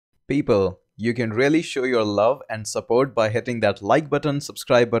People, you can really show your love and support by hitting that like button,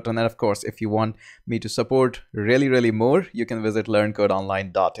 subscribe button, and of course, if you want me to support really more, you can visit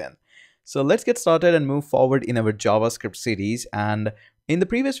learncodeonline.in. So let's get started and move forward in our JavaScript series. And in the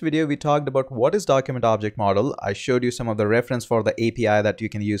previous video, we talked about what is document object model. I showed you some of the reference for the API that you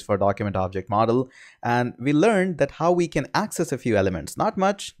can use for document object model. And we learned that how we can access a few elements, not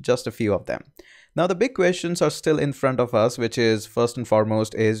much, just a few of them. Now the big questions are still in front of us, which is first and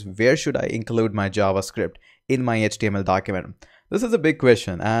foremost is where should I include my JavaScript in my HTML document? This is a big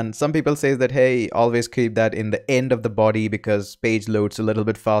question, and some people say that, hey, always keep that in the end of the body because page loads a little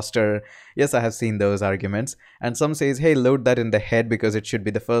bit faster. Yes, I have seen those arguments. And some says, hey, load that in the head because it should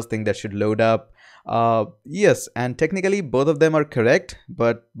be the first thing that should load up. Yes, and technically both of them are correct,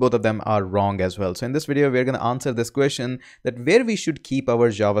 but both of them are wrong as well. So in this video, we're going to answer this question that where we should keep our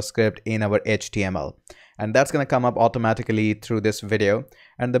JavaScript in our HTML. And that's going to come up automatically through this video.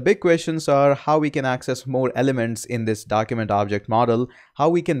 And the big questions are how we can access more elements in this document object model, how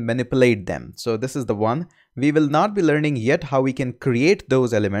we can manipulate them. So this is the one. We will not be learning yet how we can create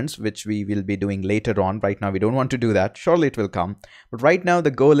those elements, which we will be doing later on. Right now, we don't want to do that. Surely it will come. But right now, the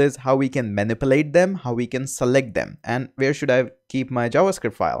goal is how we can manipulate them, how we can select them, and where should I keep my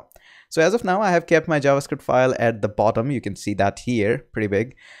JavaScript file. So as of now, I have kept my JavaScript file at the bottom. You can see that here, pretty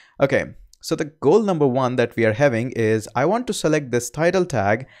big. Okay. So the goal number one that we are having is I want to select this title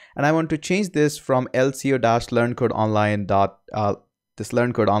tag and I want to change this from lco-learncodeonline this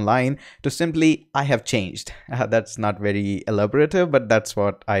learncodeonline to simply I have changed. That's not very elaborative, but that's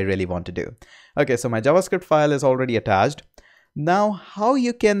what I really want to do. Okay, so my JavaScript file is already attached. Now, how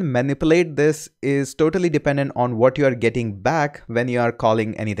you can manipulate this is totally dependent on what you are getting back when you are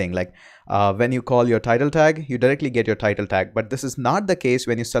calling anything. Like when you call your title tag, you directly get your title tag. But this is not the case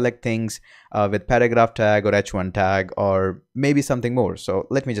when you select things with paragraph tag or h1 tag or maybe something more. So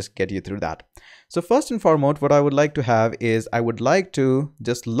let me just get you through that. So first and foremost, what I would like to have is I would like to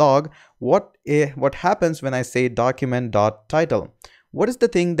just log what happens when I say document.title. What is the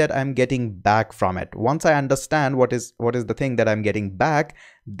thing that I'm getting back from it? Once I understand what is the thing that I'm getting back,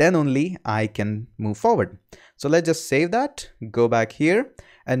 then only I can move forward. So let's just save that, go back here,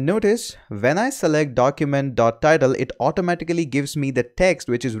 and notice when I select document.title, it automatically gives me the text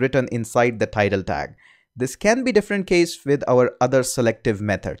which is written inside the title tag. This can be different case with our other selective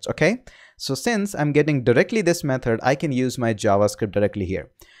methods, okay? So since I'm getting directly this method, I can use my JavaScript directly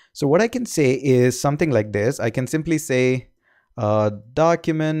here. So what I can say is something like this. I can simply say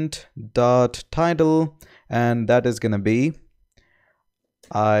document.title, and that is gonna be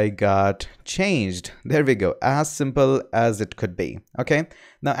I got changed. There we go, as simple as it could be. Okay,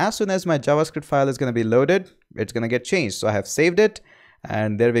 now as soon as my JavaScript file is gonna be loaded, it's gonna get changed. So I have saved it,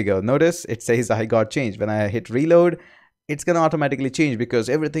 and there we go. Notice it says I got changed. When I hit reload, it's gonna automatically change because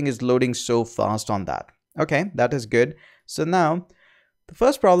everything is loading so fast on that. Okay, that is good. So now the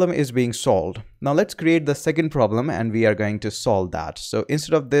first problem is being solved. Now let's create the second problem and we are going to solve that. So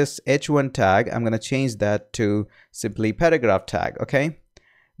instead of this h1 tag, I'm going to change that to simply paragraph tag. Okay.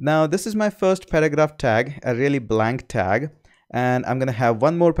 Now this is my first paragraph tag, a really blank tag, and I'm going to have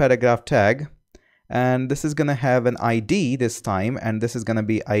one more paragraph tag, and this is going to have an ID this time, and this is going to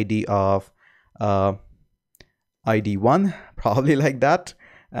be ID of ID1, probably like that.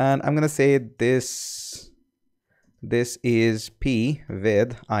 And I'm going to say this is P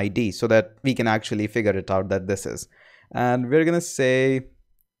with ID so that we can actually figure it out that this is. And we're going to say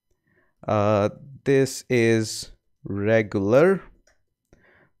this is regular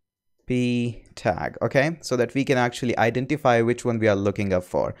P tag, okay? So that we can actually identify which one we are looking up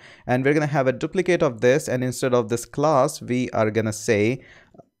for. And we're going to have a duplicate of this, and instead of this class, we are going to say,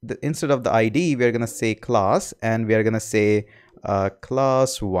 instead of the ID, we're going to say class, and we are going to say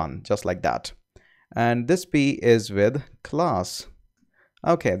class 1, just like that. And this P is with class.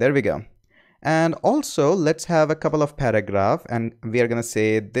 Okay, there we go. And also let's have a couple of paragraph, and we are going to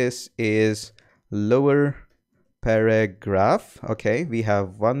say this is lower paragraph. Okay, we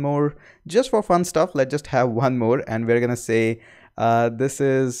have one more just for fun stuff. Let's just have one more, and we're going to say this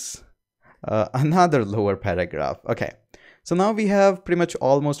is another lower paragraph. Okay. So now we have pretty much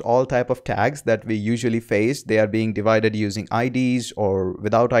almost all type of tags that we usually face. They are being divided using IDs or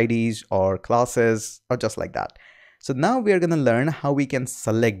without IDs or classes or just like that. So now we are going to learn how we can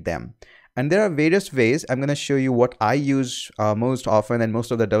select them. And there are various ways. I'm going to show you what I use most often and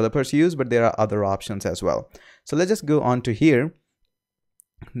most of the developers use, but there are other options as well. So let's just go on to here.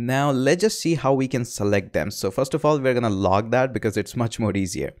 Now let's just see how we can select them. So first of all, we're going to log that because it's much more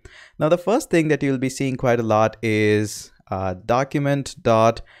easier. Now the first thing that you'll be seeing quite a lot is document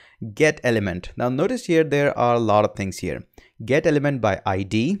dot get element. Now notice here there are a lot of things here. Get element by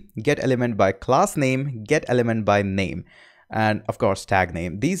ID, get element by class name, get element by name, and of course tag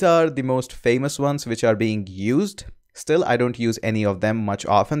name. These are the most famous ones which are being used. Still, I don't use any of them much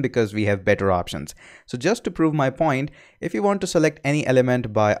often because we have better options. So just to prove my point, if you want to select any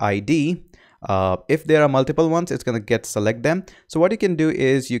element by ID, if there are multiple ones, it's going to get select them. So what you can do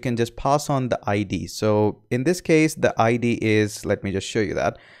is you can just pass on the ID. So in this case, the ID is, let me just show you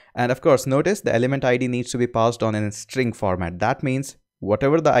that. And of course, notice the element ID needs to be passed on in a string format. That means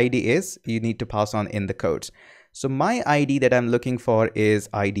whatever the ID is, you need to pass on in the codes. So my ID that I'm looking for is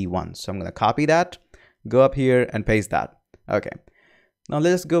ID1. So I'm going to copy that, go up here and paste that. Okay. Now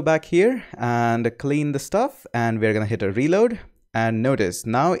let's go back here and clean the stuff, and we're going to hit a reload. And notice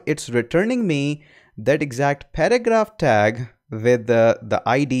now it's returning me that exact paragraph tag with the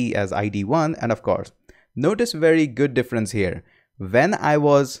ID as ID1. And of course, notice very good difference here. When I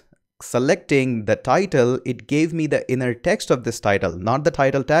was selecting the title, it gave me the inner text of this title, not the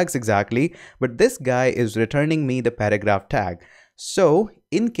title tags exactly, but this guy is returning me the paragraph tag. So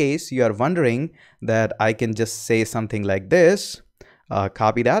in case you are wondering, that I can just say something like this,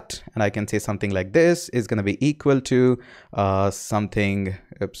 copy that, and I can say something like this is going to be equal to something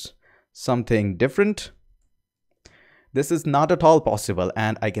different. This is not at all possible,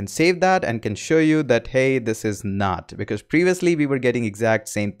 and I can save that and can show you that, hey, this is not, because previously we were getting exact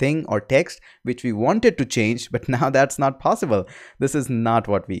same thing or text which we wanted to change, but now that's not possible. This is not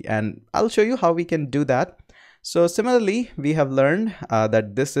what and I'll show you how we can do that. So similarly, we have learned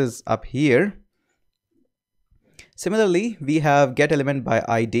that this is up here. Similarly, we have get element by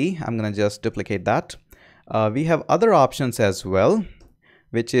ID. I'm going to just duplicate that. We have other options as well,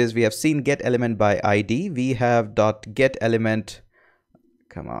 which is we have seen get element by ID. We have .get element,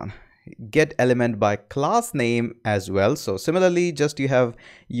 get element by class name as well. So similarly, just you have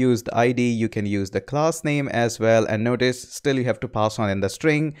used ID, you can use the class name as well. And notice still you have to pass on in the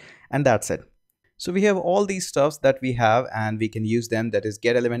string, and that's it. So we have all these stuffs that we have, and we can use them. That is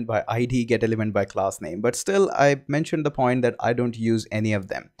get element by ID, get element by class name. But still, I mentioned the point that I don't use any of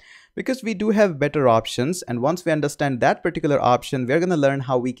them, because we do have better options. And once we understand that particular option, we're going to learn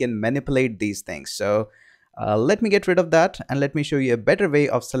how we can manipulate these things. So let me get rid of that, and let me show you a better way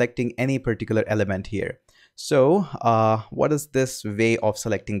of selecting any particular element here. So what is this way of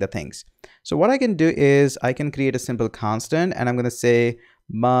selecting the things? So what I can do is I can create a simple constant, and I'm going to say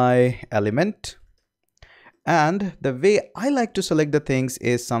my element. And the way I like to select the things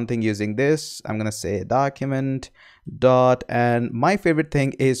is something using this. I'm going to say document dot, and my favorite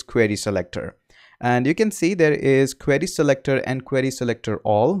thing is query selector. And you can see there is query selector and query selector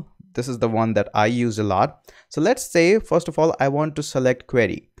all. This is the one that I use a lot. So let's say, first of all, I want to select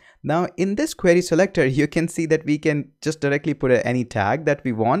query. Now in this query selector, you can see that we can just directly put any tag that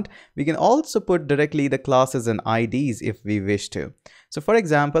we want. We can also put directly the classes and IDs if we wish to. So for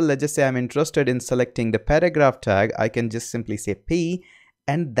example, let's just say I'm interested in selecting the paragraph tag. I can just simply say P,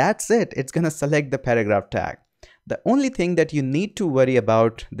 and that's it. It's going to select the paragraph tag. The only thing that you need to worry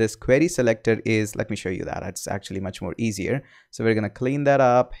about this query selector is, let me show you that. It's actually much more easier. So we're going to clean that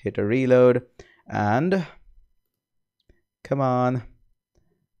up, hit a reload, and come on.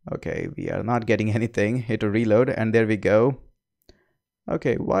 Okay, we are not getting anything. Hit a reload, and there we go.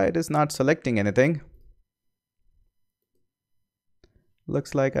 Okay, why it is not selecting anything?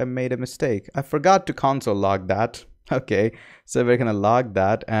 Looks like I made a mistake. I forgot to console log that. Okay, so we're gonna log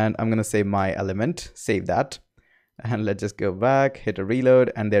that, and I'm gonna say my element, save that, and let's just go back, hit a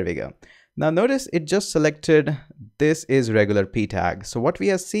reload, and there we go. Now notice it just selected this is regular P tag. So what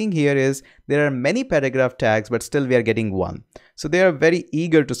we are seeing here is there are many paragraph tags, but still we are getting one. So they are very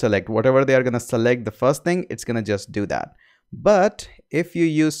eager to select whatever they are going to select. The first thing, it's going to just do that. But if you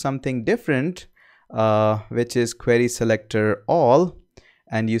use something different, which is query selector all,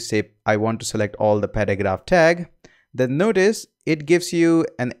 and you say I want to select all the paragraph tag, then notice it gives you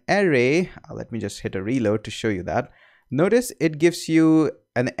an array. Let me just hit a reload to show you that. Notice it gives you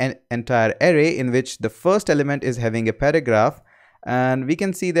an entire array in which the first element is having a paragraph, and we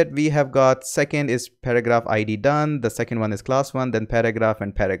can see that we have got second is paragraph ID done, the second one is class one, then paragraph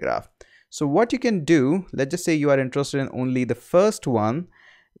and paragraph. So what you can do, let's just say you are interested in only the first one,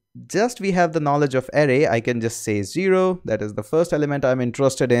 just we have the knowledge of array, I can just say 0, that is the first element I'm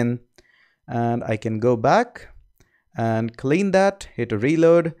interested in, and I can go back and clean that, hit a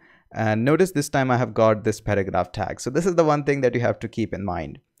reload. And notice this time I have got this paragraph tag. So this is the one thing that you have to keep in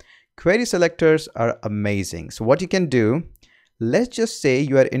mind. Query selectors are amazing. So what you can do, let's just say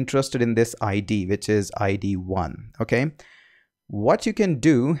you are interested in this ID, which is ID1. Okay. What you can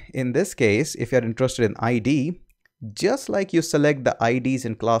do in this case, if you're interested in ID, just like you select the IDs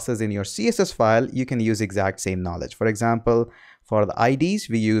and classes in your CSS file, you can use exact same knowledge. For example, for the IDs,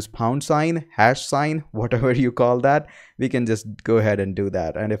 we use #, #, whatever you call that. We can just go ahead and do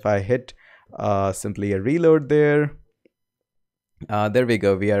that. And if I hit simply a reload there, there we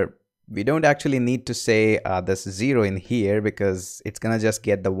go. We don't actually need to say this 0 in here because it's gonna just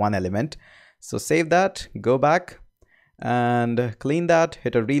get the one element. So save that, go back and clean that,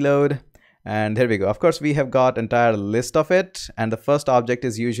 hit a reload, and there we go. Of course, we have got entire list of it, and the first object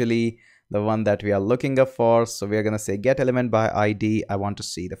is usually the one that we are looking up for. So we're gonna say get element by ID. I want to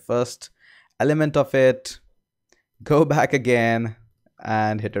see the first element of it. Go back again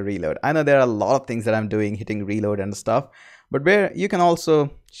and hit a reload. I know there are a lot of things that I'm doing, hitting reload and stuff, but where you can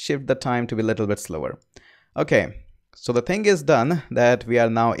also shift the time to be a little bit slower. Okay, so the thing is done that we are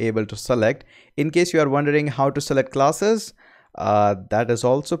now able to select. In case you are wondering how to select classes, that is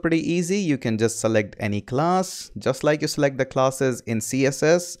also pretty easy. You can just select any class, just like you select the classes in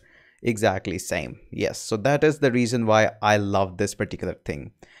CSS. Exactly same. Yes, so that is the reason why I love this particular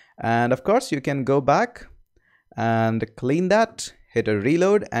thing. And of course, you can go back and clean that, hit a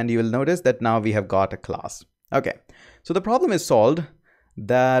reload, and you will notice that now we have got a class. Okay, so the problem is solved,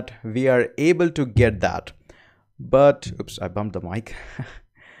 that we are able to get that. But, oops, I bumped the mic.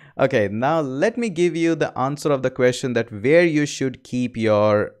 Okay, now let me give you the answer of the question that where you should keep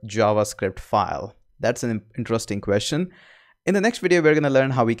your JavaScript file. That's an interesting question. In the next video, we're going to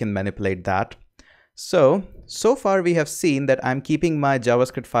learn how we can manipulate that. So far we have seen that I'm keeping my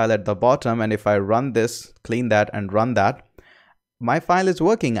JavaScript file at the bottom, and if I run this, clean that and run that, my file is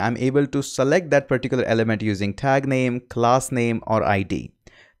working. I'm able to select that particular element using tag name, class name, or ID.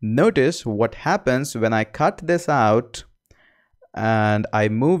 Notice what happens when I cut this out and I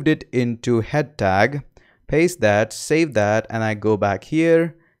moved it into head tag, paste that, save that, and I go back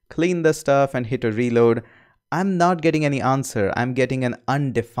here, clean the stuff and hit a reload. I'm not getting any answer. I'm getting an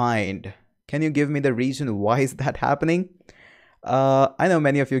undefined. Can you give me the reason why is that happening? I know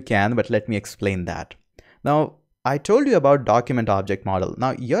many of you can, but let me explain that. Now, I told you about document object model.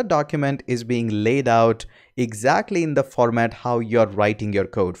 Now, your document is being laid out exactly in the format how you're writing your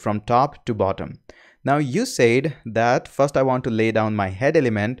code from top to bottom. Now, you said that first I want to lay down my head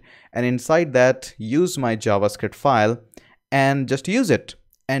element, and inside that use my JavaScript file and just use it.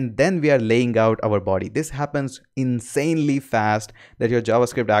 And then we are laying out our body. This happens insanely fast that your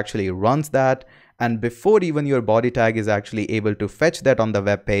JavaScript actually runs that. And before even your body tag is actually able to fetch that on the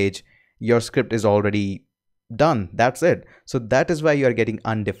web page, your script is already done. That's it. So that is why you are getting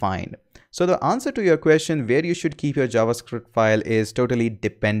undefined. So the answer to your question where you should keep your JavaScript file is totally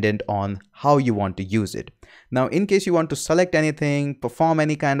dependent on how you want to use it. Now, in case you want to select anything, perform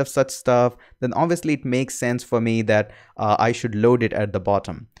any kind of such stuff, then obviously it makes sense for me that I should load it at the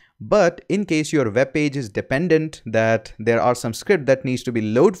bottom. But in case your web page is dependent that there are some script that needs to be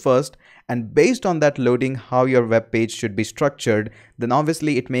loaded first, and based on that loading how your web page should be structured, then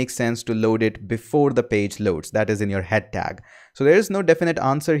obviously it makes sense to load it before the page loads, that is in your head tag. So there is no definite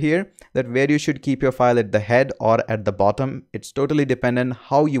answer here that where you should keep your file at the head or at the bottom. It's totally dependent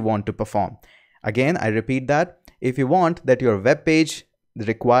how you want to perform. Again, I repeat that if you want that your web page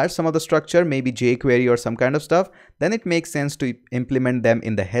requires some of the structure, maybe jQuery or some kind of stuff, then it makes sense to implement them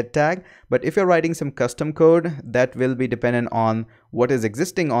in the head tag. But if you're writing some custom code that will be dependent on what is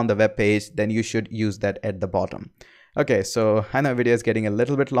existing on the web page, then you should use that at the bottom. Okay, so I know video is getting a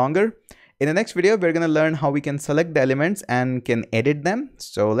little bit longer. In the next video, we're going to learn how we can select the elements and can edit them.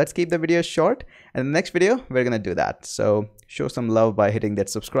 So let's keep the video short. And in the next video, we're going to do that. So show some love by hitting that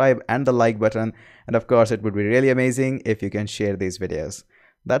subscribe and the like button. And of course, it would be really amazing if you can share these videos.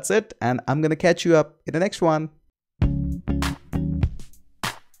 That's it. And I'm going to catch you up in the next one.